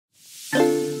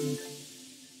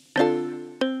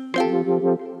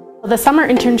The summer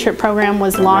internship program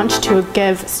was launched to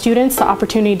give students the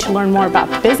opportunity to learn more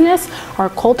about business, our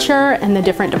culture, and the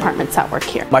different departments that work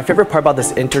here. My favorite part about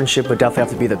this internship would definitely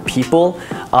have to be the people.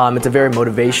 It's a very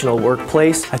motivational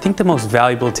workplace. I think the most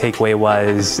valuable takeaway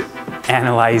was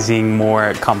analyzing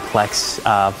more complex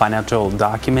financial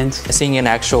documents. Seeing an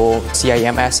actual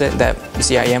CIM asset that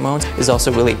CIM owns is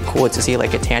also really cool to see,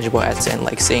 like a tangible asset, and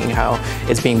like seeing how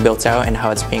it's being built out and how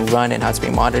it's being run and how it's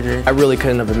being monitored. I really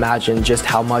couldn't have imagined just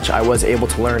how much I was able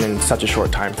to learn in such a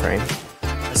short time frame.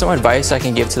 Some advice I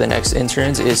can give to the next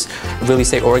interns is really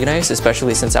stay organized,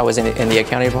 especially since I was in the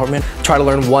accounting department. Try to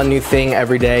learn one new thing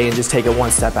every day and just take it one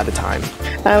step at a time.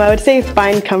 I would say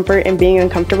find comfort in being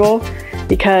uncomfortable,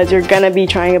 because you're going to be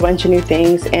trying a bunch of new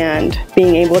things, and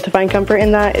being able to find comfort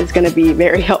in that is going to be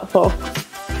very helpful.